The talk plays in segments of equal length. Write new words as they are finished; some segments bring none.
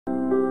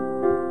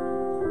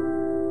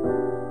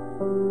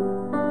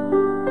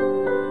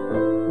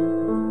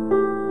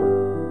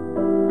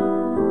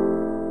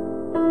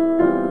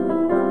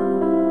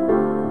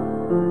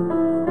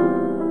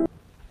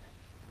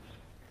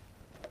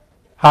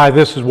Hi,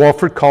 this is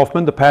Walford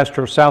Kaufman, the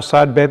pastor of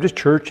Southside Baptist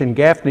Church in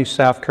Gaffney,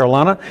 South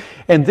Carolina,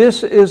 and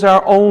this is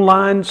our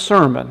online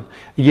sermon.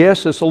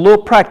 Yes, it's a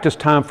little practice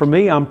time for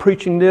me. I'm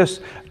preaching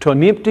this to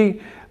an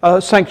empty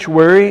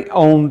sanctuary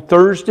on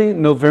Thursday,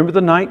 November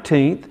the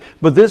 19th,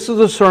 but this is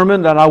a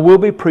sermon that I will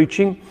be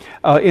preaching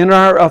in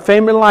our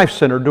Family Life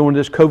Center during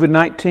this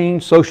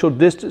COVID-19 social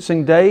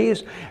distancing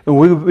days, and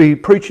we will be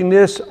preaching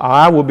this,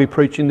 I will be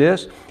preaching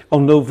this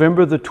on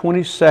November the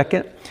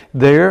 22nd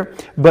there.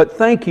 But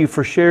thank you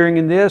for sharing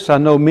in this. I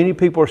know many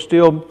people are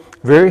still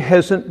very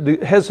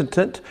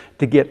hesitant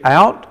to get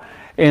out,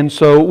 and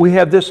so we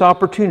have this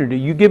opportunity.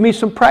 You give me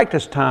some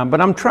practice time, but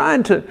I'm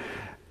trying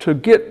to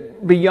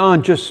get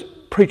beyond just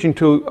preaching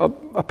to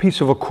a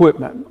piece of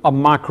equipment, a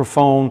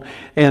microphone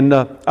and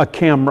a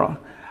camera.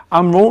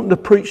 I'm wanting to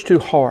preach to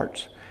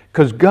hearts,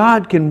 because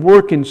God can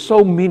work in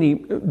so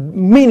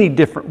many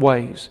different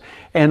ways.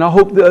 And I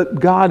hope that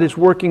God is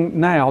working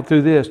now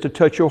through this to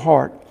touch your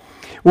heart.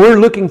 We're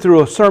looking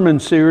through a sermon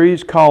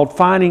series called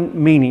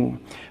Finding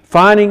Meaning.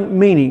 Finding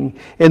Meaning.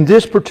 And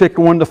this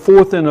particular one, the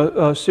fourth in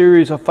a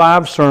series of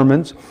 5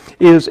 sermons,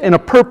 is In a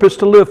Purpose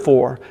to Live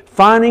For.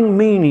 Finding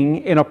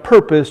meaning in a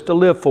purpose to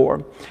live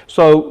for.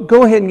 So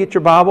go ahead and get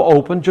your Bible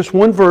open. Just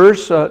one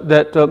verse,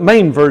 that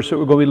main verse that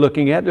we're going to be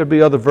looking at. There'll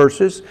be other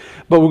verses,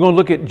 but we're going to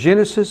look at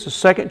Genesis, the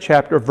 2nd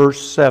chapter,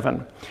 verse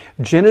 7.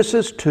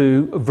 Genesis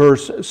 2,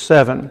 verse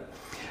 7.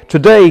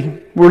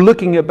 Today, we're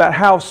looking about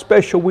how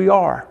special we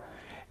are.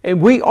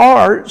 And we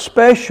are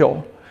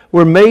special.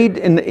 We're made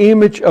in the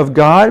image of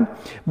God.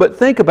 But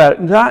think about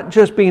it, not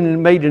just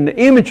being made in the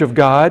image of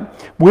God,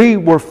 we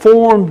were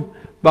formed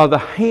by the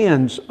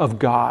hands of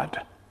God.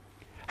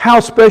 How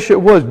special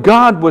it was.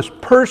 God was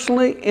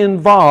personally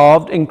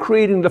involved in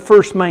creating the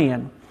first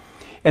man.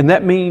 And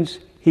that means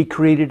He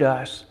created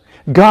us.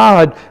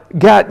 God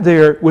got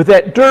there with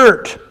that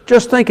dirt.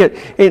 Just think it,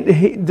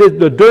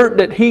 the dirt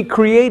that He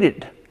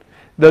created.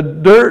 The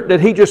dirt that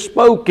He just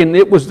spoke and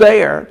it was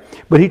there.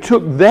 But He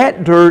took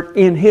that dirt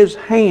in His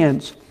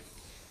hands.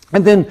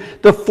 And then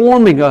the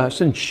forming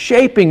us and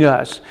shaping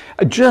us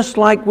just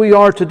like we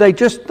are today.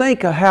 Just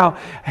think of how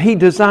He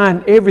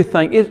designed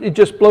everything. It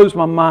just blows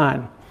my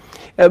mind.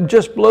 It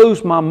just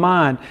blows my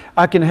mind.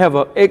 I can have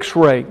an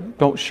x-ray,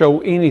 don't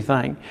show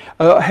anything.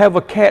 Have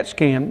a CAT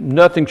scan,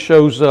 nothing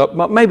shows up.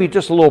 Maybe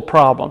just a little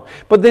problem.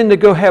 But then to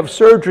go have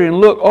surgery and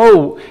look,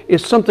 oh,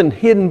 it's something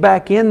hidden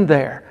back in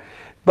there.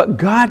 But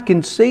God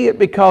can see it,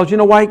 because you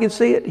know why He can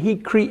see it? He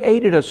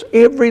created us.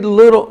 Every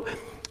little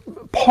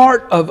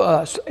part of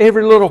us,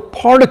 every little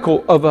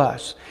particle of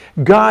us,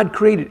 God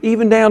created,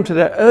 even down to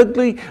that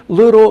ugly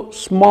little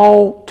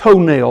small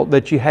toenail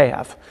that you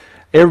have.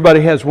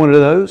 Everybody has one of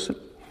those.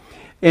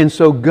 And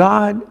so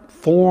God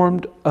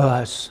formed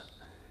us.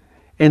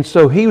 And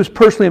so He was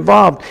personally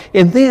involved.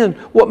 And then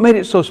what made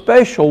it so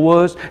special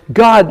was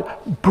God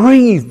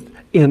breathed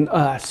in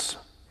us.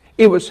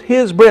 It was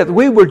His breath.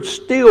 We were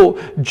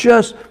still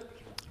just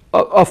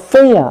a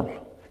form,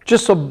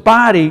 just a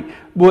body,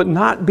 with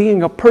not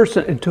being a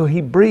person until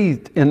He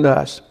breathed in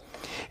us.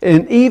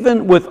 And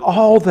even with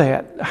all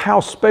that, how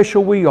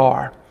special we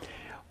are,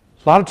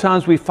 a lot of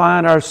times we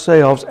find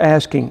ourselves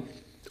asking,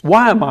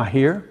 why am I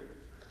here?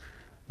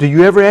 Do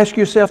you ever ask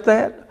yourself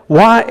that?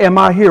 Why am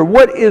I here?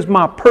 What is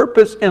my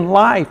purpose in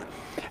life?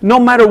 No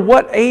matter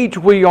what age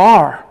we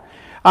are.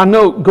 I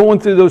know going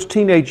through those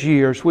teenage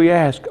years, we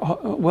ask,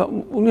 well,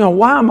 you know,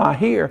 why am I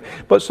here?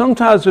 But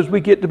sometimes as we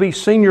get to be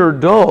senior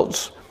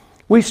adults,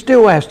 we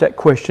still ask that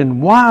question,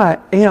 why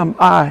am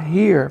I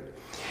here?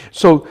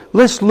 So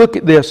let's look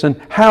at this and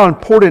how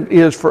important it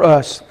is for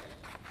us.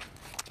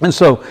 And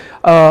so,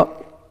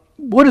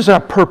 what is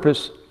our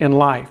purpose in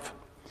life?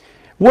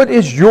 What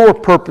is your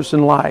purpose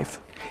in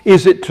life?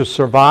 Is it to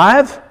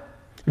survive?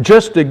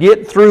 Just to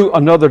get through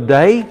another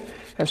day?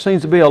 There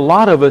seems to be a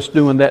lot of us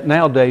doing that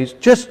nowadays.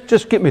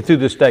 Just get me through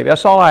this day.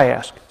 That's all I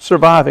ask.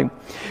 Surviving.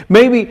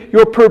 Maybe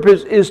your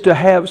purpose is to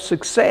have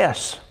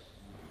success.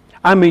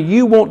 I mean,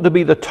 you want to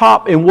be the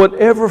top in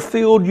whatever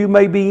field you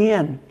may be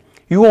in.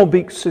 You want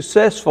to be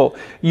successful.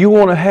 You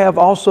want to have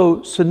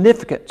also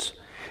significance.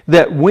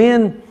 That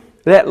when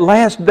that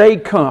last day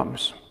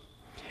comes,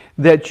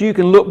 that you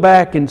can look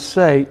back and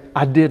say,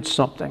 I did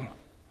something.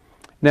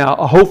 Now,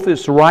 I hope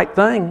it's the right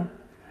thing.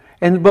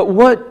 But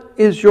what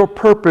is your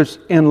purpose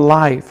in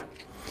life?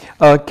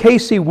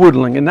 Casey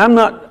Woodling, and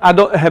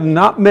I have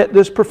not met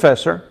this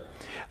professor.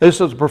 This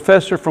is a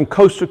professor from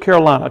Coastal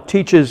Carolina,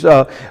 teaches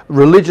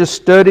religious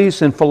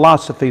studies and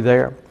philosophy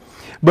there.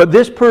 But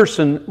this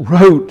person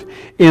wrote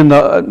in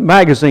the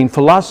magazine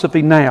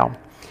Philosophy Now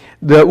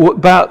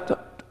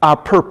about our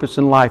purpose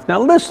in life.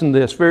 Now listen to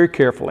this very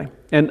carefully.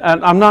 And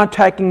I'm not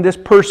attacking this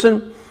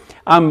person.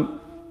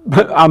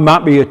 I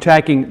might be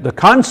attacking the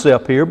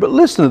concept here, but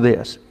listen to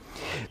this.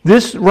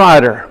 This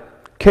writer,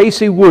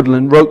 Casey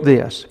Woodland, wrote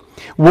this: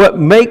 what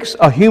makes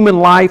a human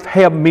life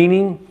have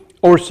meaning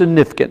or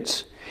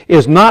significance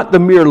is not the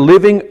mere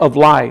living of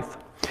life,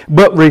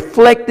 but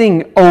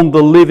reflecting on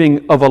the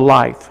living of a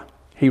life,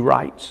 he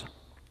writes.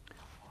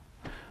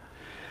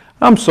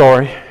 I'm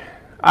sorry,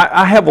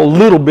 I have a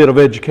little bit of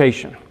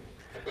education.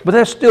 But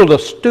that's still the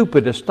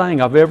stupidest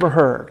thing I've ever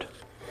heard.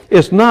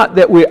 It's not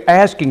that we're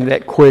asking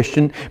that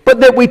question, but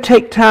that we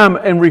take time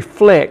and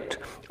reflect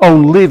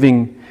on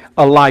living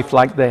a life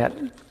like that.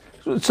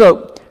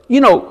 So,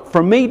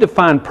 for me to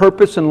find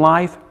purpose in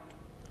life,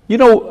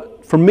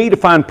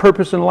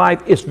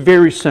 it's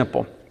very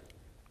simple.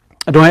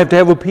 I don't have to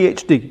have a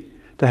PhD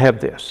to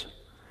have this.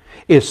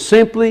 It's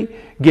simply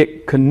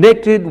get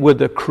connected with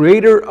the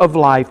Creator of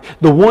life,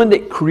 the one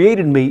that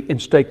created me,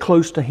 and stay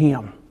close to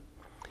Him.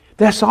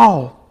 That's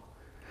all.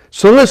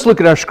 So let's look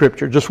at our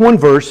scripture. Just one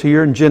verse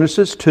here in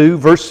Genesis 2,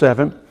 verse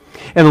 7.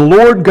 And the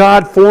Lord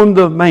God formed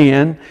the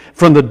man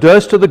from the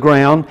dust of the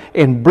ground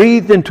and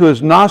breathed into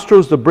his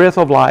nostrils the breath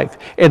of life,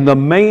 and the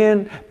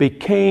man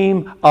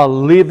became a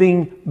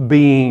living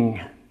being.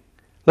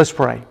 Let's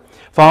pray.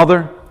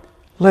 Father,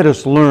 let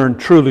us learn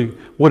truly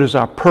what is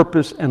our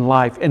purpose in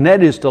life, and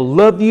that is to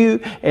love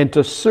you and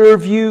to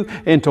serve you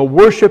and to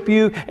worship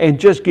you and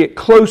just get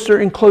closer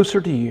and closer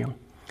to you.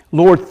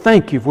 Lord,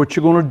 thank you for what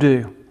you're going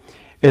to do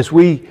as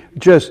we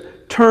just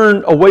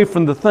turn away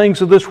from the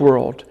things of this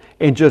world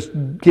and just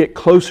get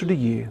closer to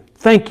you.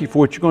 Thank you for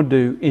what you're going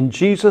to do. In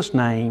Jesus'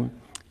 name,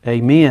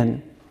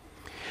 amen.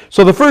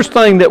 So the first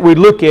thing that we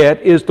look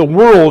at is the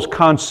world's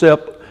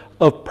concept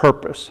of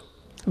purpose.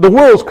 The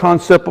world's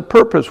concept of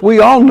purpose. We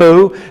all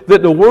know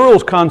that the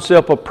world's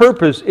concept of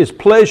purpose is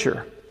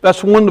pleasure.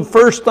 That's one of the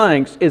first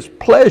things, is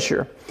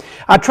pleasure.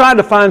 I tried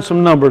to find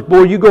some numbers.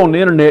 Boy, you go on the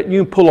internet and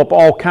you can pull up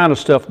all kind of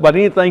stuff about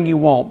anything you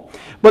want.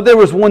 But there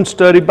was one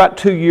study about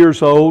 2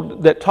 years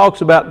old that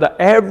talks about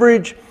the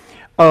average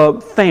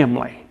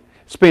family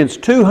spends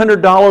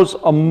 $200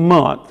 a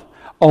month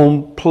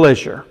on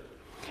pleasure.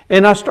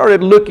 And I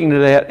started looking at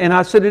that, and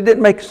I said it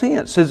didn't make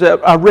sense. As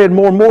I read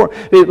more and more,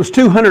 it was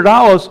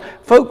 $200.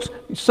 Folks,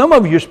 some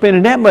of you are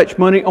spending that much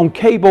money on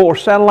cable or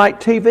satellite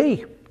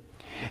TV.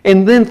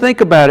 And then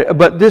think about it.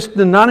 But this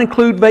did not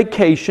include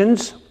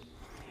vacations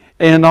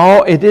and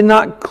all. It did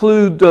not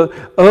include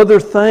the other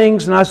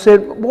things. And I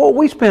said, well,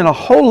 we spend a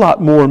whole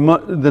lot more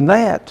than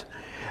that.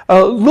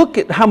 Look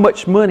at how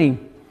much money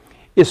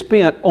is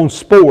spent on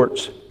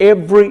sports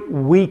every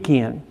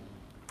weekend.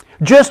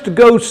 Just to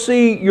go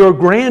see your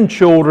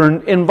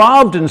grandchildren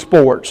involved in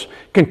sports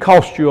can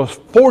cost you a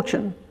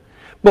fortune.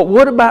 But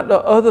what about the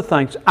other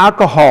things?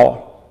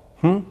 Alcohol.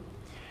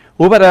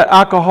 What about that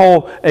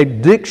alcohol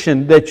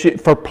addiction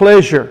for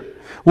pleasure?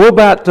 What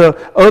about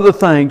the other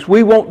things?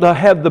 We want to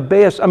have the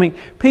best. I mean,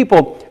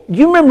 people,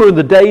 you remember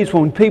the days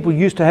when people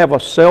used to have a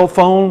cell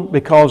phone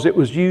because it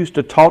was used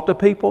to talk to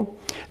people?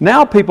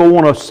 Now people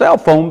want a cell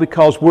phone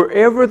because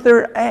wherever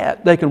they're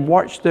at, they can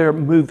watch their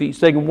movies,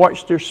 they can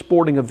watch their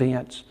sporting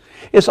events.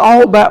 It's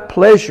all about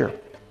pleasure.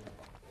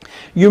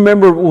 You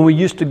remember when we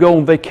used to go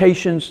on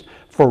vacations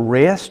for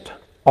rest?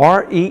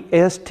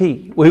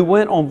 R-E-S-T. We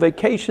went on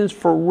vacations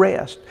for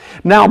rest.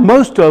 Now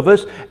most of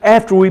us,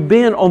 after we've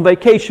been on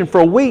vacation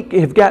for a week,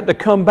 have got to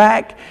come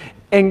back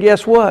and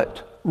guess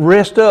what?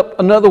 Rest up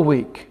another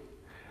week.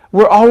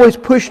 We're always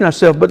pushing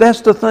ourselves, but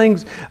that's the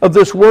things of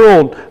this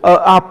world.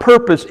 Our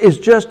purpose is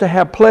just to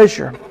have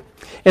pleasure.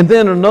 And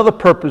then another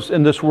purpose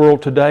in this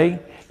world today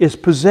is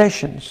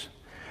possessions.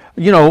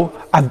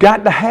 I've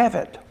got to have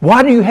it.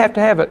 Why do you have to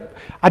have it?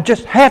 I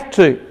just have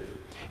to.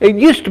 It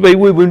used to be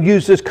we would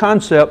use this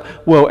concept,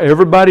 well,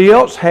 everybody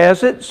else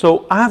has it,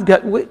 so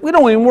we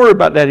don't even worry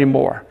about that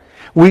anymore.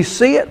 We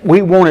see it,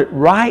 we want it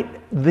right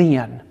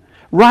then.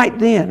 Right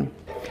then.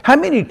 How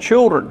many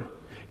children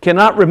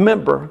cannot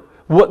remember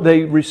what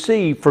they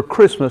received for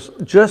Christmas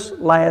just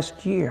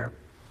last year?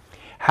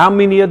 How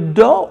many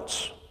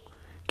adults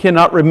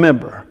cannot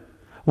remember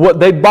what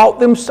they bought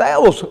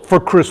themselves for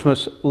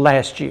Christmas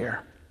last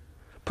year?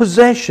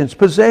 Possessions.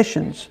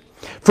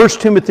 1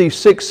 Timothy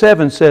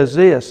 6:7 says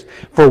this,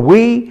 for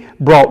we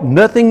brought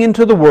nothing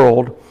into the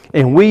world,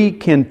 and we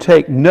can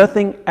take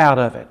nothing out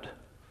of it.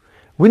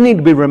 We need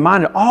to be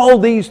reminded all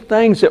these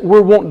things that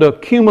we're wanting to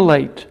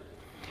accumulate.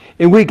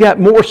 And we got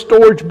more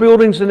storage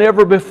buildings than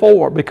ever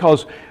before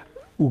because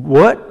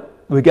what?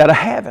 We got to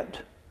have it,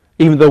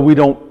 even though we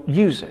don't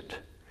use it.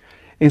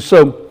 And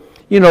so,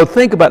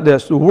 think about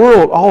this. The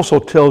world also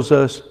tells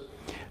us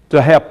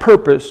to have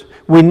purpose,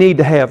 we need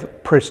to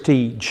have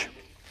prestige.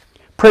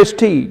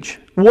 Prestige.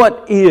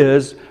 What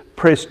is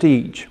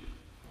prestige?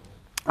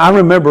 I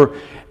remember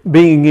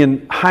being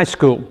in high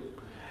school.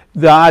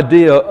 The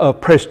idea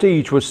of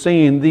prestige was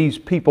seeing these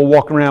people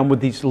walking around with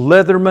these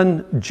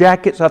Leatherman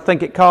jackets, I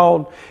think it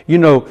called,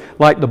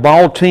 like the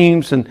ball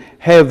teams, and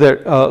have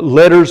their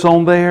letters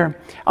on there.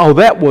 Oh,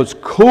 that was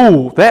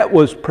cool. That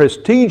was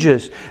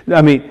prestigious.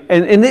 I mean,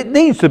 and it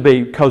needs to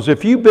be, because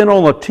if you've been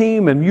on a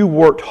team and you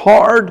worked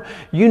hard,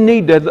 you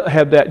need to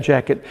have that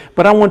jacket.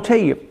 But I want to tell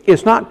you,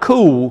 it's not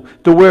cool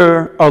to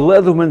wear a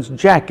Leatherman's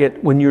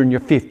jacket when you're in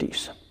your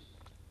 50s.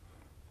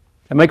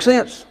 That makes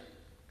sense?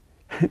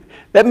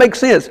 That makes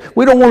sense.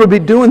 We don't want to be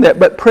doing that,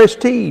 but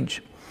prestige.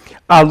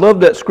 I love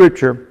that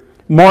scripture.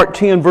 Mark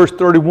 10, verse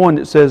 31,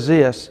 it says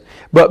this,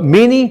 but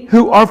many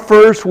who are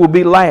first will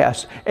be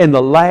last, and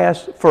the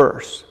last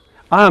first.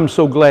 I'm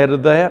so glad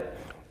of that.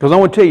 Because I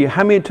want to tell you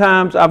how many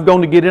times I've gone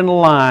to get in a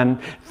line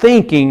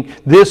thinking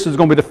this is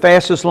going to be the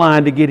fastest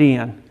line to get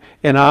in.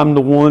 And I'm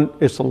the one,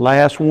 it's the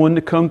last one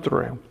to come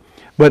through.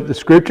 But the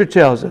Scripture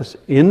tells us,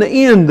 in the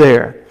end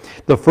there,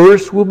 the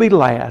first will be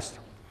last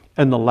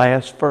and the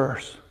last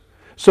first.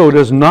 So it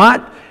is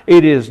not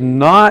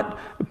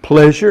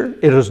pleasure,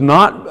 it is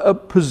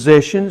not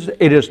possessions,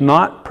 it is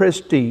not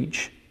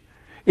prestige.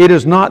 It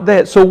is not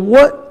that. So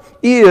what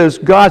is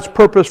God's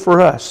purpose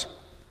for us?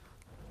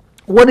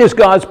 What is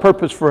God's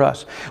purpose for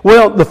us?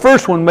 Well, the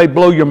first one may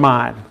blow your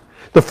mind.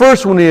 The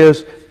first one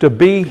is to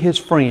be His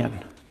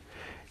friend.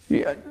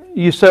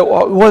 You say,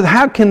 well,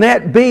 how can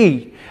that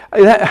be?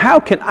 How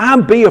can I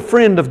be a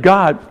friend of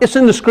God? It's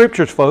in the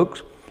Scriptures,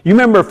 folks. You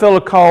remember a fellow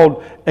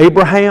called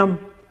Abraham?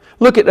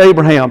 Look at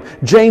Abraham.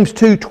 James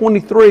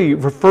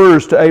 2:23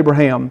 refers to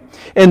Abraham.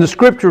 And the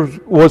Scripture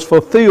was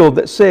fulfilled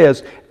that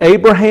says,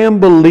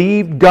 Abraham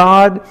believed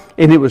God,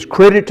 and it was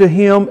credited to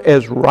him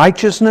as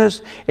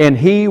righteousness, and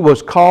he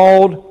was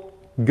called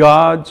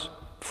God's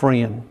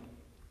friend.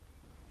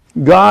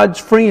 God's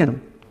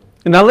friend.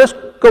 And now let's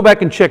go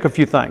back and check a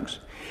few things.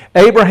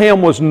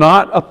 Abraham was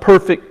not a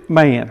perfect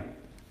man.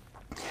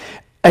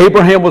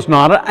 Abraham was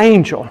not an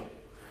angel.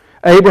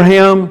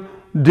 Abraham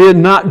did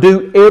not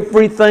do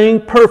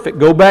everything perfect.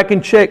 Go back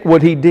and check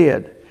what he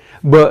did.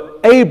 But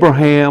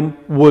Abraham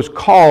was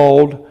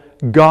called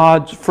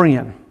God's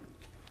friend.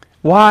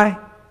 Why?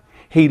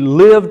 He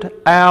lived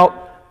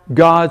out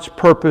God's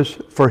purpose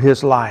for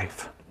his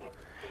life.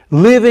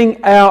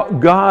 Living out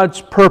God's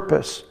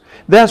purpose.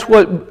 That's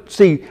what,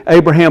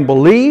 Abraham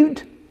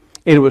believed,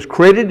 and it was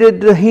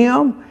credited to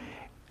him,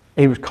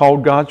 and he was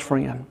called God's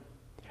friend.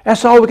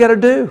 That's all we got to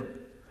do.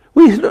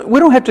 We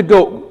don't have to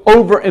go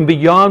over and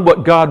beyond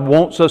what God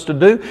wants us to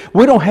do.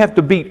 We don't have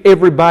to beat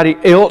everybody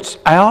else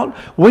out.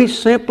 We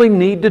simply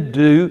need to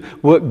do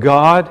what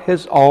God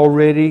has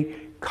already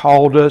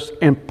called us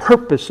and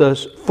purposed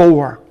us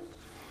for.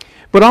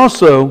 But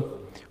also,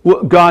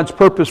 what God's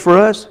purpose for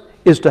us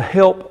is to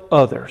help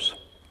others.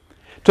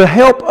 To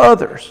help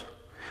others.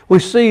 We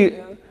see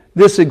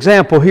this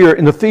example here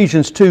in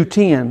Ephesians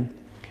 2:10.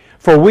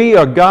 For we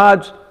are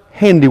God's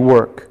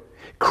handiwork,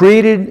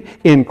 created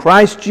in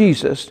Christ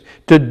Jesus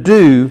to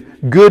do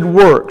good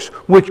works,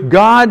 which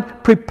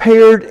God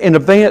prepared in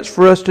advance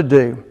for us to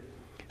do.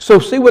 So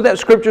see what that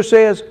Scripture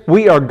says?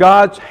 We are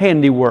God's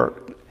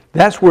handiwork.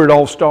 That's where it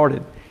all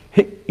started,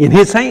 in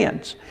His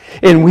hands.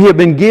 And we have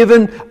been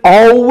given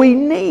all we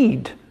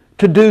need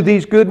to do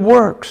these good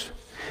works.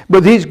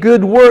 But these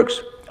good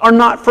works are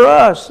not for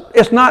us.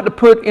 It's not to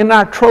put in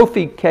our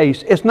trophy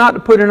case. It's not to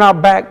put in our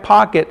back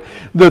pocket.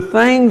 The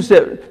things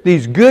that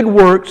these good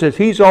works that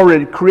He's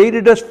already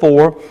created us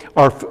for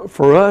are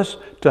for us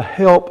to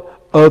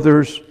help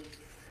others.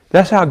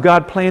 That's how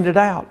God planned it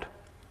out.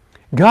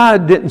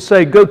 God didn't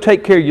say, go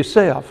take care of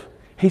yourself.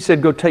 He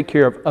said, go take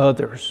care of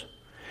others.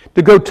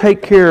 To go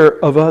take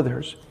care of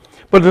others.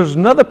 But there's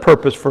another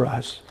purpose for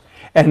us,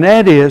 and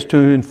that is to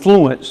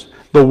influence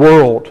the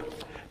world.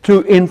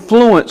 To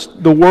influence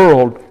the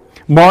world.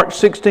 Mark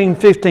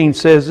 16:15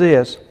 says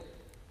this.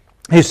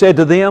 He said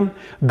to them,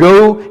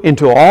 go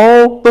into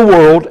all the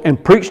world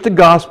and preach the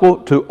gospel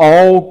to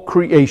all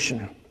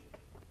creation.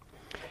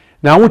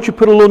 Now I want you to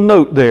put a little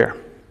note there.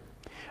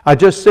 I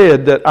just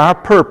said that our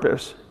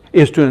purpose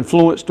is to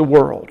influence the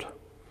world.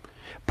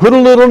 Put a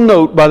little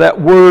note by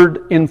that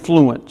word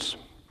influence.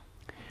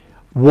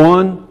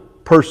 One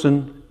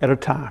person at a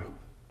time.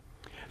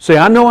 See,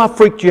 I know I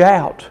freaked you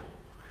out.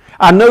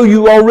 I know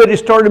you already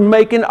started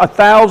making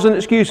 1,000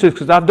 excuses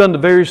because I've done the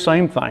very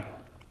same thing.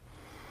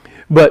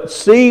 But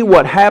see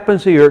what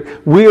happens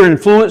here. We are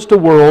influenced the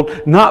world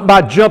not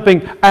by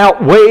jumping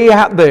out way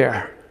out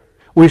there.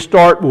 We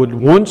start with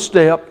one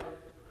step,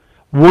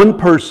 one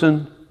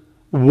person,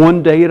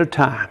 one day at a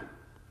time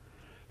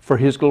for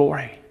His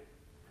glory.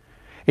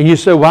 And you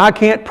say, well, I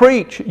can't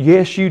preach.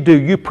 Yes, you do.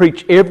 You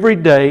preach every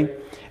day,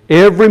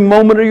 every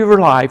moment of your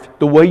life,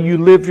 the way you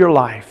live your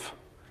life.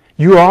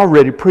 You're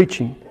already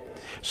preaching.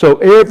 So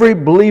every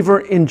believer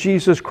in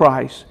Jesus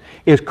Christ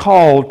is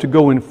called to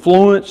go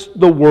influence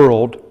the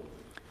world.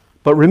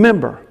 But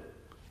remember,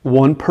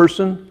 one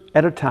person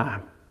at a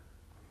time.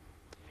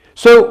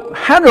 So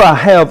how do I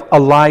have a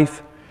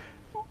life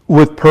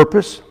with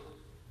purpose?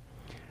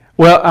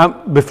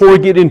 Well, before we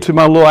get into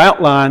my little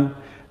outline,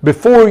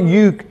 before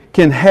you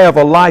can have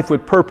a life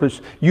with purpose,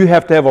 you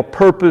have to have a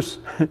purpose.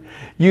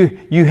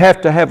 You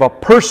have to have a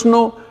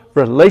personal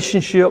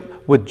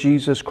relationship with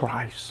Jesus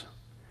Christ.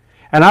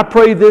 And I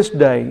pray this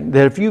day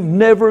that if you've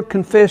never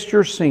confessed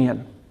your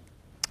sin,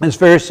 it's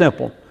very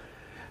simple.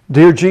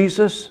 Dear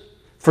Jesus,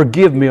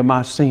 forgive me of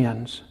my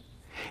sins.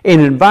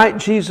 And invite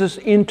Jesus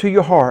into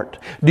your heart.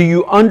 Do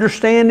you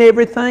understand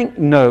everything?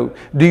 No.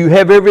 Do you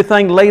have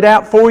everything laid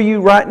out for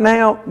you right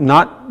now?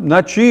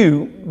 Not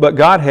you, but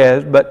God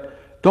has.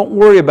 But don't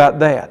worry about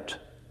that.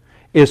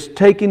 It's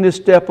taking this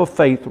step of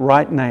faith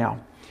right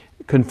now.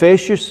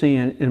 Confess your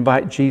sin,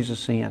 invite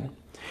Jesus in.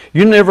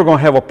 You're never going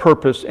to have a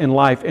purpose in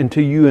life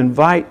until you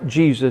invite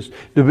Jesus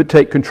to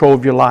take control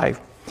of your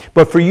life.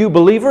 But for you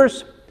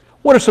believers,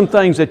 what are some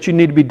things that you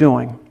need to be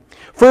doing?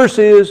 First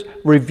is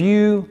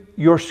review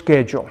your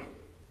schedule.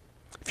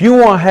 If you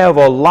want to have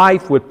a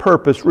life with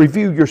purpose,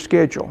 review your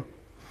schedule.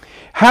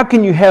 How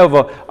can you have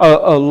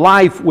a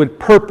life with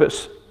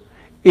purpose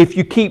if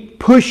you keep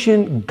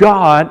pushing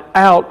God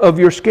out of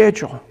your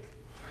schedule?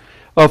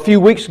 A few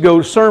weeks ago,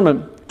 the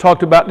sermon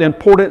talked about the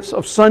importance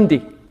of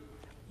Sunday.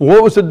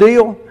 What was the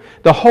deal?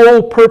 The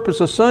whole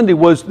purpose of Sunday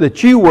was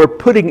that you were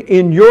putting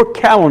in your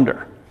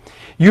calendar,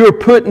 you were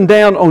putting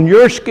down on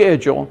your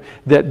schedule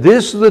that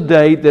this is the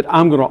day that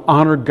I'm going to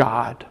honor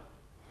God.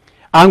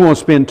 I'm going to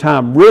spend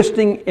time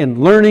resting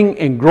and learning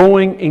and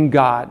growing in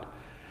God.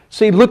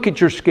 See, look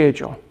at your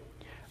schedule.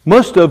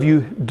 Most of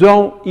you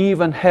don't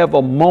even have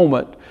a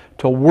moment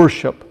to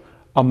worship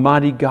a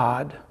mighty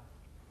God.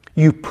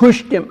 You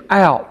pushed Him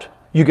out.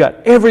 You got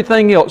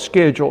everything else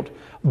scheduled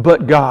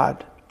but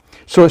God.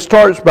 So it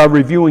starts by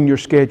reviewing your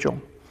schedule.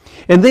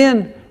 And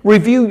then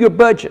review your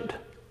budget.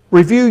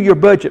 Review your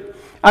budget.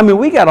 I mean,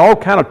 we got all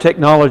kind of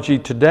technology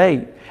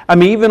today. I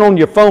mean, even on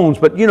your phones,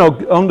 but you know,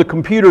 on the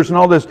computers and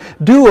all this,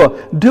 do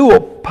a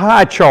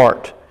pie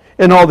chart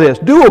and all this.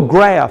 Do a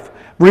graph.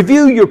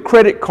 Review your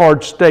credit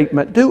card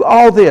statement. Do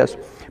all this.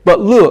 But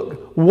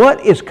look,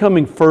 what is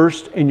coming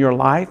first in your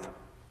life?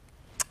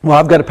 Well,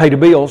 I've got to pay the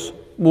bills.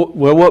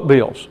 Well, what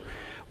bills?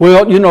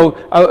 Well, you know,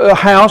 a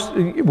house,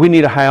 we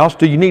need a house.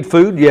 Do you need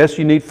food? Yes,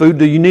 you need food.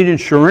 Do you need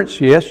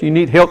insurance? Yes. You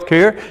need health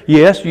care?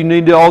 Yes, you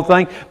need all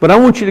things. But I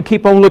want you to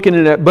keep on looking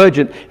at that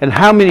budget and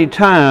how many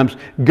times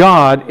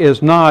God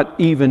is not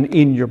even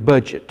in your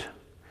budget.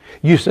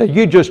 You say,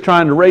 you're just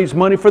trying to raise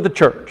money for the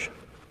church.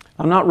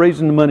 I'm not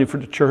raising the money for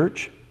the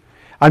church.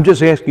 I'm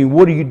just asking,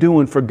 what are you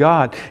doing for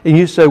God? And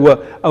you say,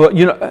 well,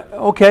 you know,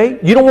 okay,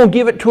 you don't want to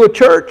give it to a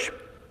church.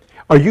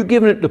 Are you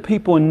giving it to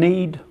people in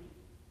need?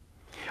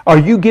 Are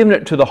you giving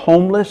it to the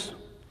homeless?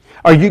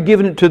 Are you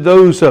giving it to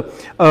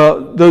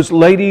those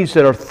ladies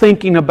that are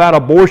thinking about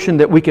abortion,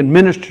 that we can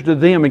minister to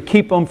them and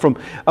keep them from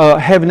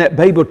having that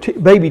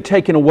baby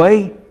taken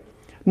away?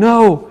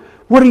 No.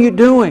 What are you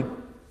doing?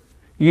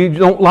 You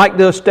don't like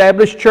the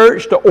established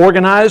church, the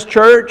organized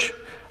church?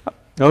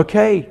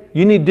 Okay,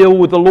 you need to deal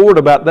with the Lord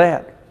about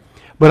that.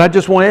 But I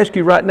just want to ask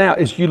you right now,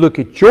 as you look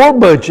at your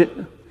budget,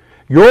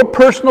 your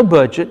personal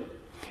budget,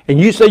 and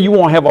you say you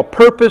want to have a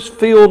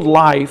purpose-filled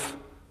life,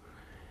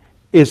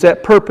 is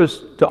that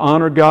purpose to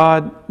honor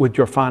God with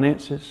your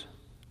finances?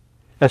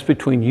 That's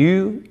between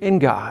you and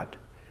God.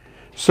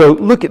 So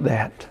look at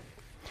that.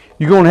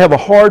 You're going to have a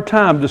hard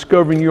time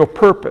discovering your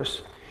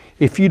purpose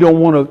if you don't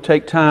want to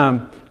take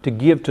time to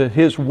give to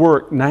His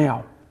work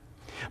now.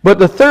 But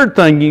the third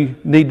thing you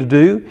need to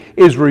do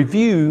is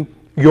review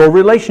your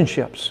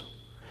relationships.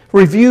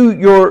 Review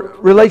your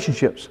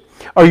relationships.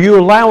 Are you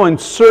allowing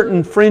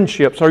certain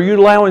friendships? Are you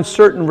allowing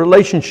certain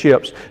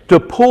relationships to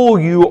pull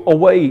you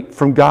away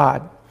from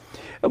God?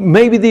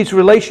 Maybe these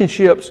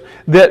relationships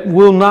that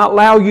will not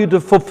allow you to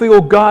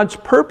fulfill God's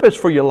purpose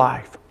for your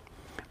life.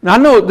 Now, I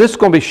know this is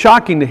going to be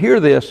shocking to hear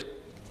this.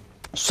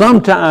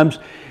 Sometimes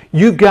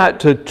you've got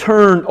to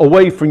turn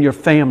away from your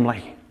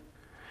family.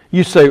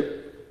 You say,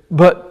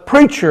 but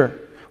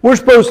preacher, we're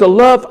supposed to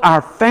love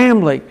our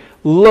family.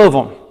 Love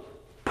them.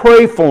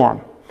 Pray for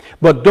them.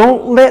 But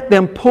don't let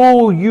them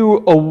pull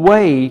you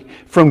away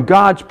from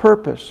God's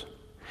purpose.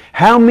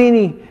 How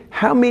many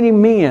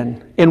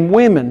men and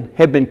women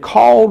have been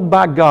called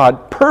by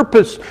God,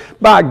 purposed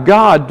by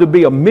God to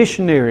be a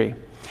missionary,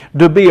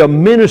 to be a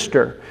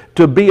minister,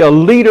 to be a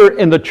leader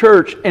in the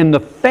church, and the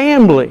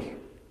family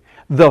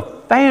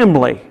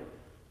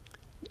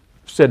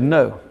said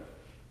no.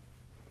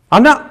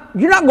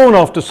 You're not going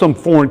off to some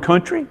foreign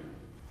country.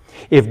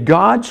 If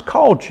God's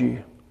called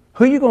you,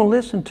 who are you going to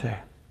listen to?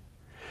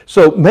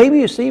 So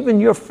maybe it's even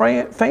your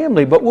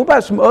family, but what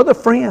about some other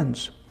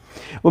friends?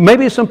 Well,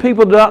 maybe some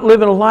people do not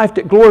live in a life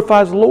that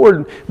glorifies the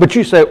Lord, but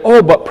you say,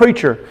 oh, but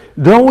preacher,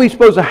 don't we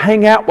supposed to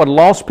hang out with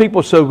lost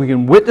people so we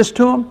can witness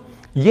to them?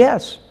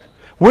 Yes.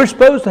 We're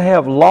supposed to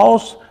have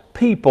lost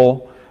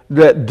people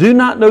that do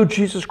not know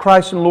Jesus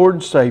Christ and Lord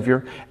and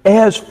Savior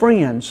as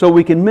friends so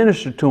we can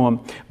minister to them.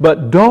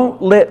 But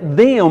don't let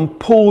them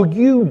pull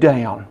you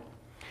down.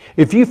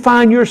 If you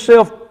find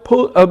yourself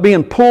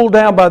being pulled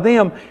down by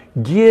them,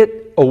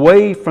 get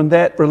away from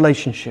that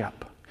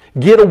relationship.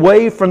 Get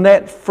away from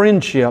that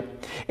friendship.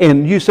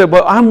 And you say,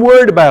 well, I'm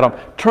worried about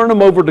them. Turn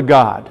them over to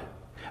God.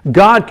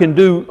 God can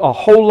do a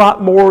whole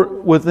lot more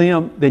with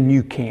them than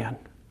you can.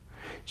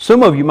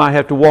 Some of you might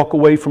have to walk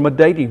away from a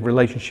dating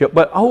relationship.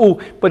 But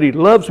He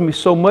loves me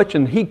so much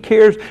and He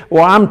cares.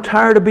 Well, I'm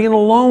tired of being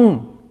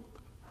alone.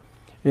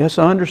 Yes,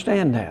 I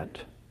understand that.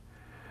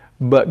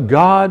 But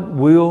God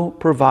will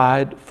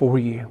provide for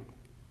you.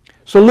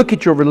 So look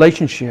at your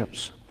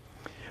relationships.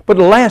 But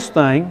the last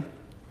thing,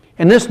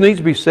 and this needs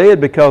to be said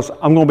because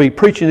I'm going to be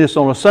preaching this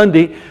on a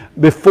Sunday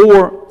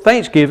before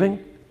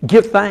Thanksgiving,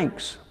 give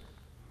thanks.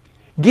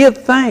 Give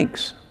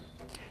thanks.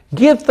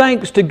 Give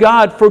thanks to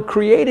God for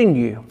creating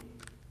you.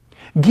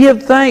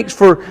 Give thanks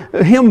for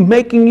Him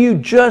making you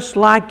just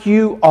like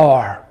you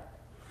are.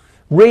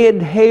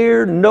 Red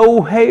hair,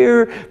 no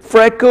hair,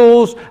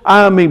 freckles,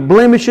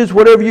 blemishes,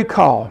 whatever you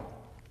call.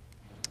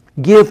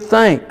 Give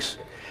thanks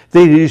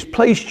that He has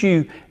placed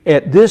you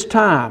at this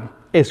time,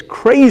 as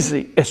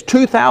crazy as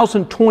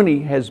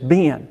 2020 has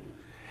been.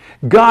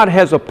 God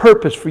has a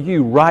purpose for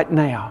you right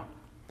now.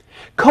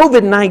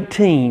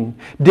 COVID-19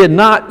 did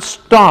not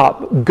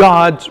stop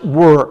God's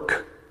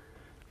work.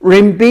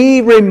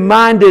 Be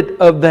reminded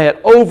of that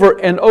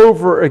over and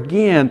over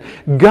again.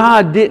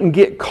 God didn't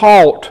get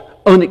caught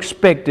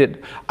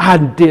unexpected. I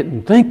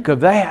didn't think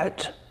of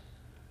that.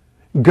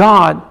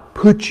 God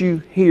put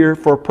you here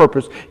for a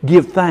purpose.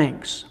 Give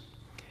thanks.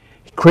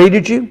 He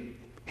created you.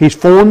 He's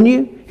formed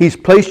you. He's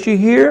placed you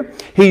here.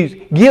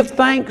 Give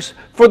thanks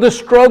for the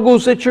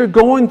struggles that you're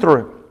going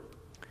through.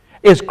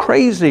 As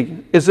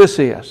crazy as this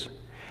is,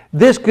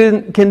 this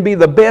can be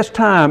the best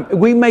time.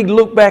 We may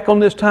look back on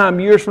this time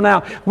years from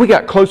now. We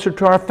got closer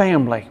to our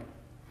family.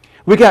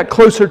 We got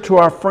closer to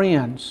our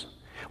friends.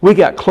 We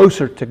got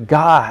closer to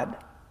God.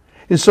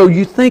 And so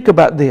you think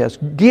about this.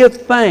 Give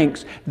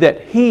thanks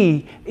that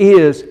He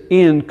is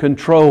in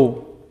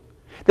control.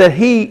 That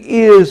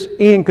He is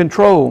in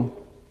control.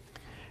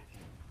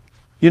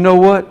 You know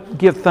what?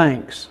 Give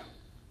thanks.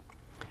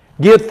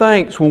 Give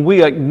thanks when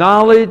we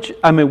acknowledge,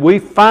 we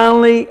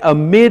finally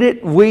admit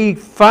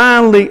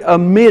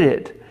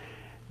it.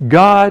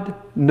 God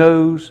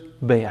knows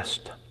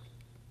best.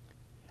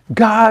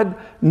 God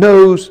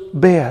knows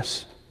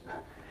best.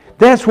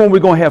 That's when we're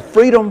going to have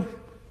freedom.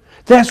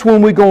 That's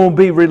when we're going to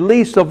be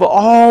released of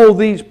all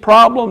these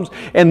problems.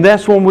 And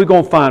that's when we're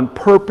going to find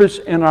purpose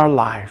in our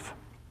life.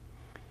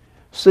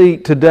 See,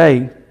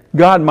 today,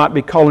 God might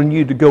be calling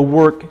you to go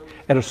work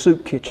at a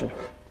soup kitchen.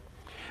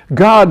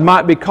 God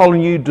might be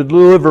calling you to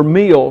deliver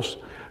meals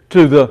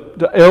to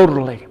the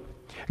elderly.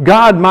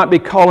 God might be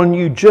calling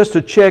you just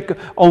to check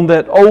on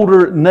that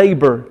older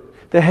neighbor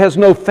that has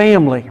no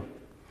family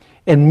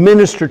and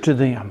minister to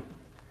them.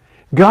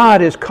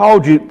 God has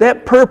called you.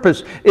 That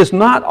purpose is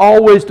not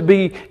always to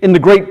be in the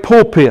great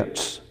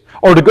pulpits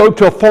or to go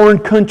to a foreign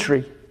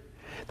country.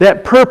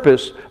 That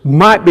purpose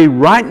might be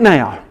right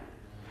now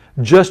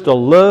just to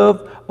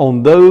love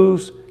on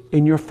those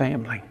in your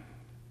family.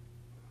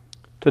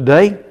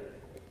 Today,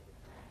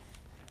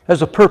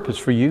 there's a purpose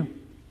for you.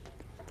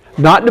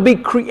 Not to be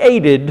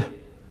created.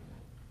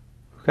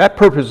 That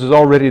purpose is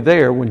already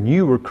there when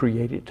you were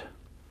created.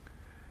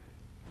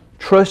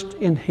 Trust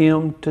in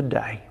Him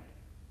today.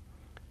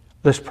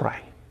 Let's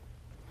pray.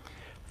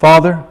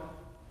 Father,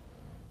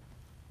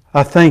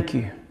 I thank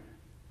You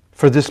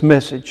for this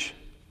message.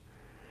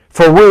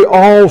 For we're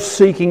all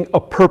seeking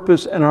a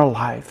purpose in our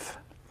life.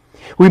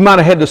 We might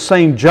have had the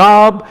same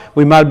job.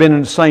 We might have been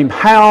in the same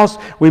house.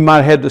 We might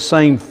have had the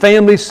same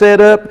family set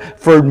up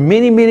for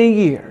many, many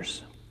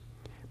years.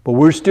 But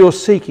we're still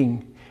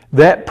seeking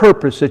that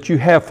purpose that You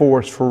have for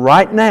us for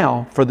right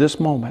now, for this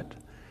moment.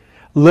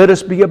 Let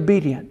us be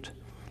obedient.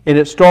 And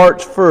it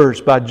starts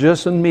first by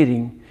just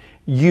admitting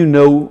You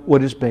know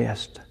what is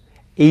best,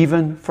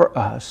 even for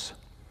us.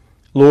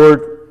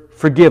 Lord,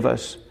 forgive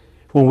us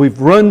when we've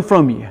run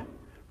from You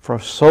for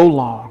so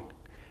long.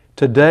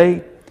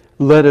 Today,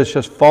 let us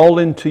just fall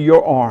into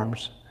Your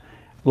arms.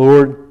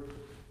 Lord,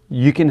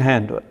 You can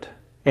handle it.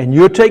 And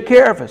You'll take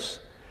care of us.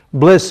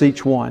 Bless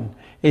each one.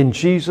 In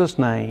Jesus'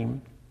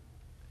 name,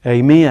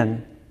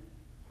 amen.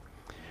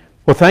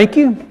 Well, thank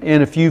you.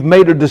 And if you've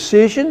made a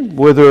decision,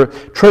 whether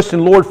trusting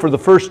the Lord for the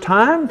first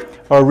time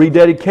or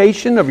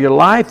rededication of your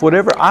life,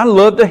 whatever, I'd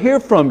love to hear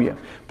from you.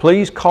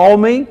 Please call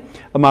me.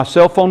 My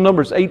cell phone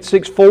number is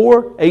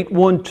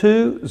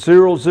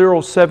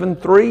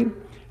 864-812-0073.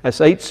 That's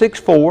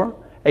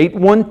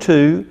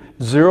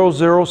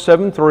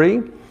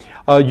 864-812-0073.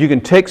 You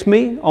can text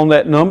me on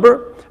that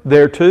number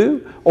there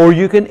too, or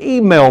you can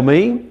email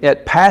me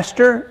at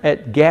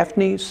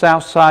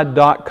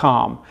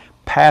pastor@gaffneysouthside.com.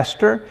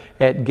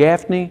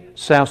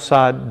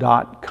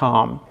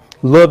 pastor@gaffneysouthside.com.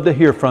 Love to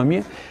hear from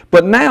you.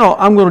 But now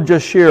I'm going to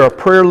just share a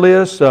prayer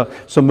list,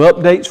 some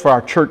updates for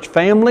our church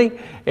family.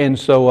 And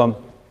so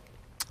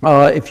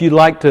if you'd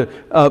like to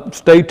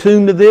stay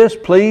tuned to this,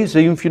 please,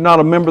 even if you're not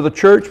a member of the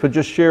church, but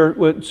just share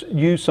with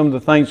you some of the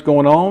things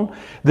going on.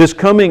 This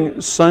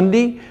coming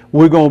Sunday,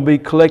 we're going to be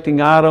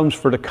collecting items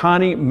for the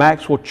Connie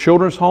Maxwell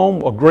Children's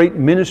Home, a great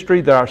ministry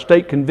that our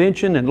state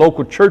convention and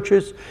local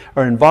churches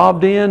are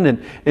involved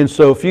in. And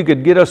so if you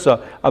could get us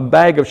a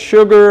bag of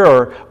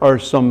sugar or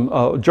some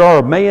jar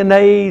of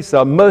mayonnaise,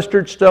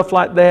 mustard, stuff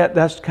like that,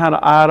 that's the kind of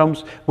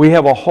items. We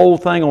have a whole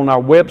thing on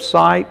our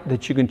website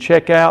that you can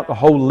check out, a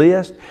whole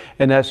list,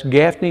 and that's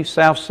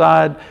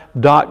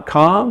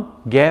GaffneySouthside.com,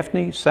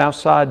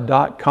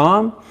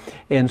 GaffneySouthside.com.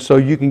 And so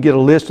you can get a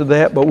list of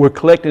that. But we're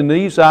collecting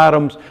these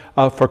items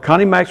for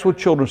Connie Maxwell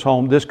Children's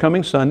Home this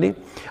coming Sunday.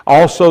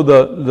 Also,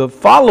 the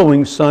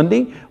following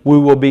Sunday, we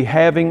will be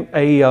having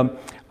a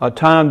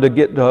time to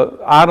get the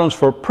items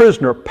for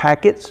prisoner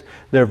packets.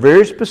 They're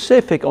very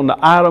specific on the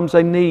items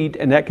they need,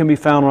 and that can be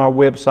found on our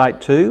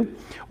website too.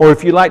 Or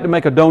if you'd like to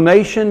make a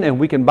donation and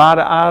we can buy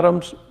the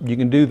items, you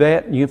can do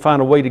that. You can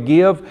find a way to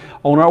give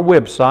on our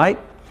website.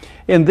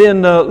 And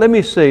then let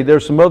me see,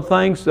 there's some other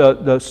things.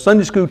 The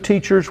Sunday school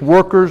teachers,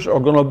 workers are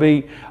going to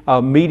be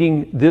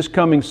meeting this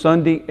coming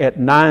Sunday at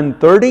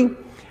 9:30.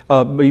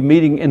 be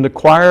meeting in the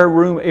choir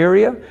room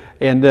area.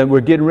 And then we're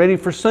getting ready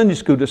for Sunday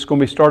school. That's going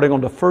to be starting on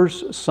the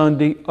first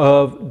Sunday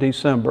of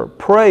December.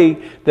 Pray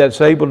that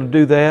it's able to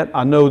do that.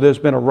 I know there's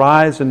been a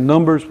rise in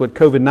numbers with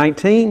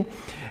COVID-19.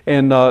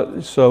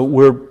 And so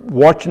we're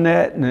watching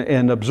that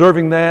and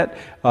observing that.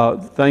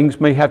 Things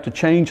may have to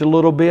change a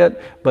little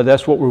bit, but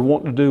that's what we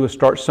want to do, is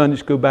start Sunday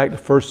school back the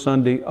first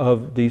Sunday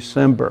of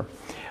December.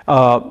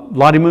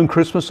 Lottie Moon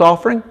Christmas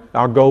offering,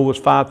 our goal was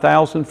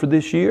 $5,000 for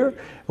this year.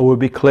 We'll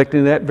be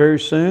collecting that very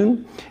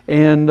soon.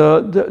 And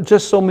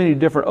just so many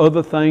different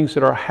other things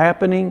that are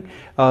happening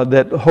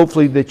that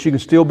hopefully that you can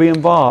still be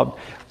involved.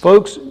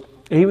 Folks,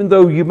 even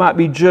though you might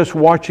be just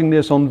watching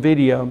this on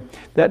video,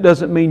 that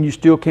doesn't mean you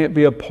still can't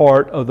be a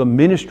part of the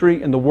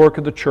ministry and the work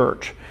of the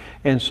church.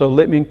 And so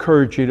let me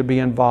encourage you to be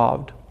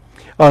involved.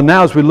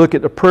 Now as we look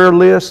at the prayer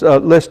list,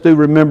 let's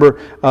remember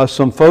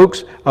some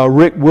folks.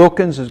 Rick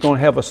Wilkins is going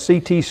to have a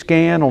CT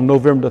scan on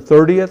November the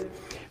 30th.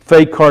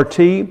 Faye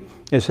Carty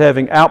is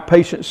having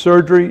outpatient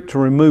surgery to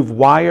remove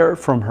wire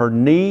from her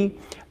knee.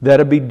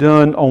 That'll be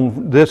done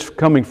on this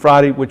coming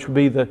Friday, which will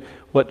be the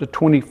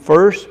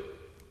 21st.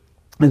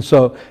 And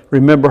so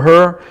remember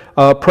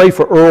her. Pray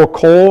for Earl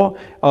Coyle.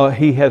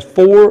 He has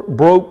 4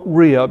 broke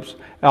ribs,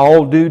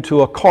 all due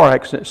to a car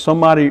accident.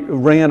 Somebody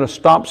ran a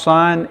stop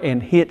sign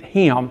and hit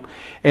him.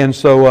 And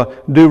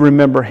so do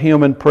remember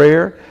him in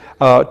prayer.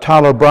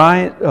 Tyler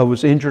Bryant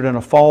was injured in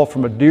a fall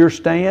from a deer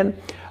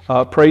stand.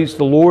 Praise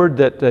the Lord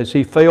that as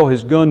he fell,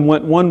 his gun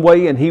went one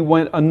way and he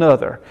went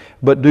another.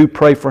 But do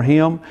pray for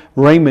him.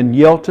 Raymond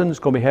Yelton is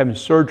going to be having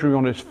surgery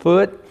on his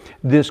foot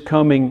this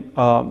coming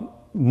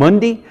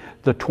Monday,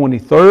 the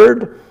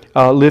 23rd.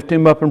 Lift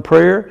him up in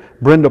prayer.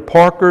 Brenda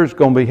Parker is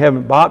going to be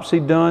having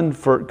biopsy done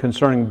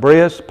concerning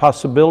breast,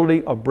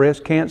 possibility of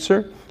breast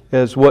cancer,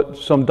 is what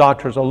some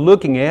doctors are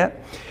looking at.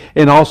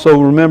 And also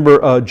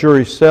remember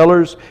Jury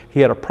Sellers. He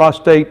had a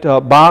prostate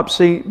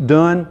biopsy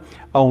done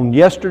on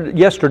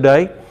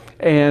yesterday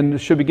and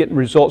should be getting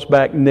results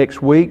back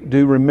next week.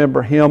 Do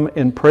remember him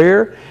in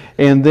prayer.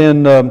 And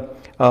then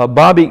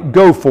Bobby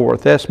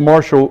Goforth, that's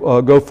Marshall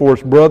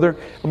Goforth's brother.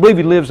 I believe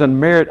he lives in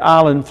Merritt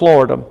Island,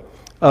 Florida,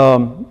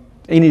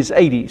 in his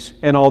 80s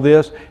and all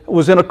this.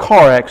 Was in a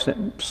car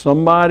accident.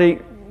 Somebody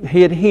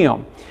hit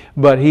him,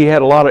 but he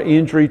had a lot of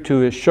injury to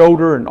his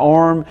shoulder and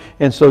arm.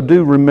 And so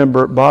do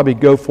remember Bobby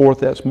Goforth,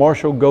 that's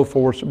Marshall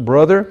Goforth's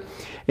brother.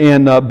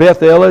 And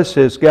Beth Ellis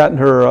has gotten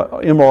her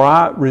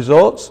MRI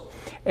results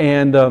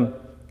and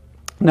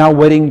now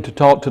waiting to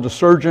talk to the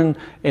surgeon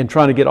and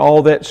trying to get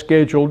all that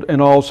scheduled,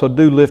 and also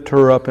do lift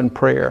her up in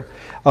prayer.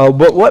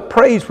 But what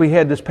praise we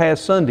had this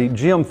past Sunday.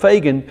 Jim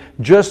Fagan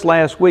just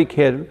last week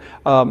had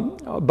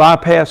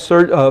bypass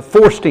 4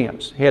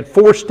 stents. He had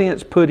 4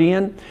 stents put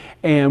in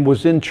and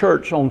was in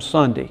church on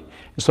Sunday.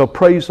 So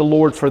praise the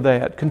Lord for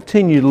that.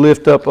 Continue to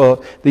lift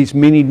up these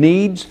many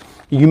needs.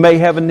 You may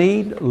have a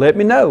need, let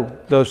me know.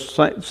 The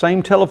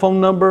same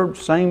telephone number,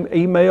 same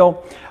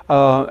email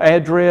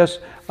address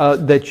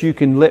that you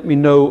can let me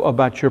know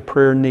about your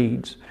prayer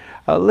needs.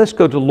 Let's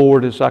go to the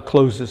Lord as I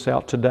close this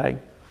out today.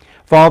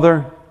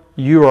 Father,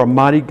 you are a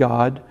mighty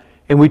God,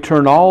 and we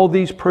turn all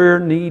these prayer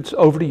needs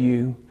over to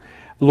you.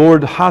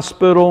 Lord,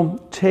 hospital,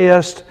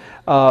 test,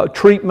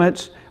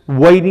 treatments,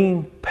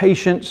 waiting,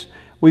 patience,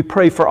 we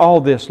pray for all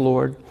this,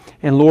 Lord.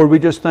 And Lord, we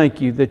just thank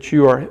you that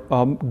you are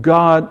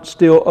God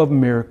still of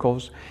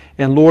miracles.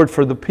 And Lord,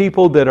 for the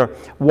people that are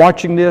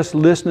watching this,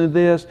 listening to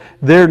this,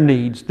 their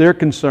needs, their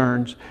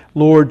concerns,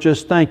 Lord,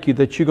 just thank you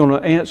that you're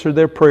going to answer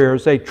their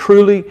prayers. They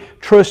truly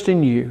trust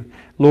in you.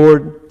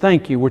 Lord,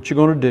 thank you what you're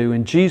going to do.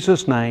 In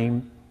Jesus'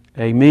 name,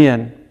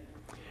 amen.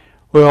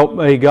 Well,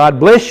 may God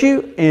bless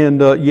you.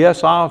 And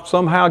yes, I'll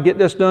somehow get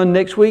this done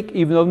next week,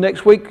 even though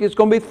next week it's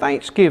going to be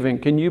Thanksgiving.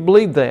 Can you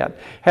believe that?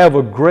 Have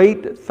a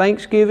great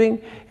Thanksgiving,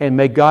 and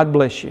may God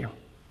bless you.